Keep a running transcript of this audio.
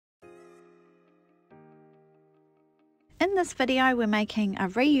In this video we're making a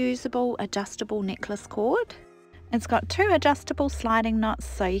reusable adjustable necklace cord. It's got 2 adjustable sliding knots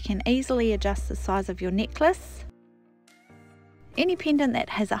so you can easily adjust the size of your necklace. Any pendant that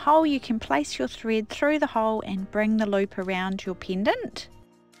has a hole, you can place your thread through the hole and bring the loop around your pendant.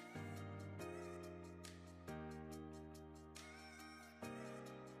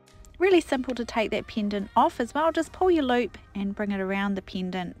 Really simple to take that pendant off as well. Just pull your loop and bring it around the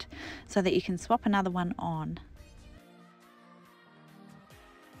pendant so that you can swap another one on.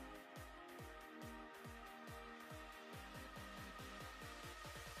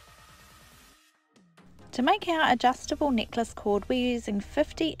 To make our adjustable necklace cord, we're using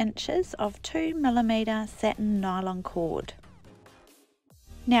 50 inches of 2mm satin nylon cord.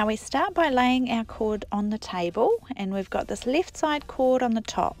 Now we start by laying our cord on the table, and we've got this left side cord on the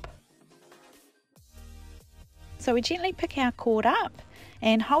top. So we gently pick our cord up,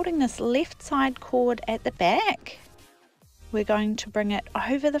 and holding this left side cord at the back, we're going to bring it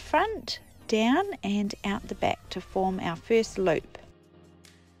over the front, down and out the back to form our first loop.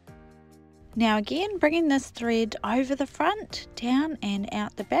 Now again, bringing this thread over the front, down and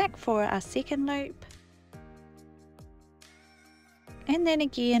out the back for our second loop. And then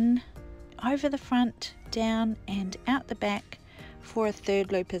again, over the front, down and out the back for a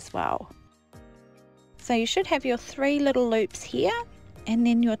third loop as well. So you should have your 3 little loops here and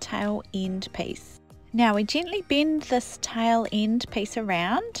then your tail end piece. Now we gently bend this tail end piece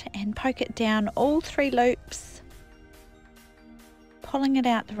around and poke it down all 3 loops, pulling it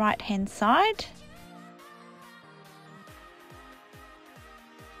out the right hand side,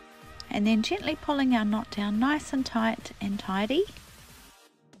 and then gently pulling our knot down nice and tight and tidy.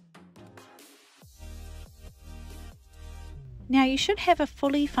 Now you should have a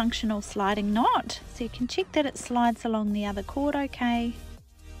fully functional sliding knot, so you can check that it slides along the other cord okay.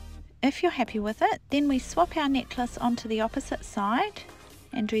 If you're happy with it, then we swap our necklace onto the opposite side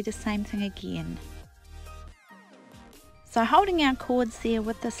and do the same thing again. So holding our cords there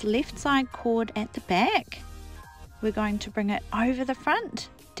with this left side cord at the back, we're going to bring it over the front,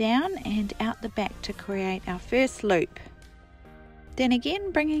 down and out the back to create our first loop. Then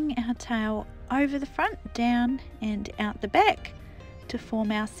again bringing our tail over the front, down and out the back to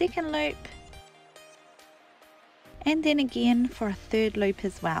form our second loop, and then again for a third loop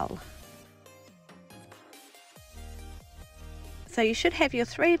as well. So you should have your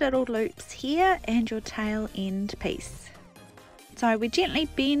 3 little loops here and your tail end piece. So we gently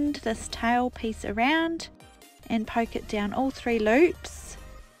bend this tail piece around and poke it down all 3 loops,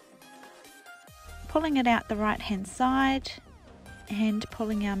 pulling it out the right hand side and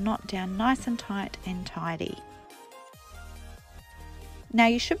pulling our knot down nice and tight and tidy. Now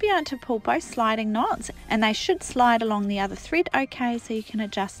you should be able to pull both sliding knots, and they should slide along the other thread okay, so you can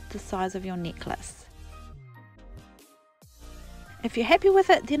adjust the size of your necklace. If you're happy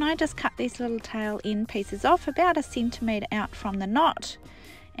with it, then I just cut these little tail end pieces off about 1 centimetre out from the knot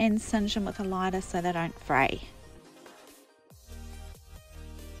and singe them with a lighter so they don't fray.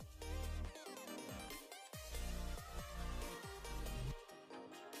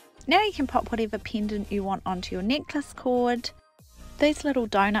 Now you can pop whatever pendant you want onto your necklace cord. These little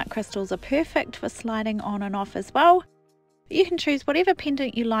donut crystals are perfect for sliding on and off as well. You can choose whatever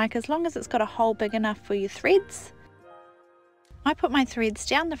pendant you like as long as it's got a hole big enough for your threads. I put my threads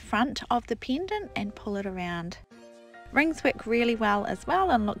down the front of the pendant and pull it around. Rings work really well as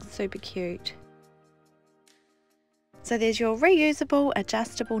well and look super cute. So there's your reusable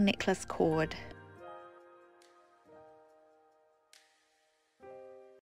adjustable necklace cord.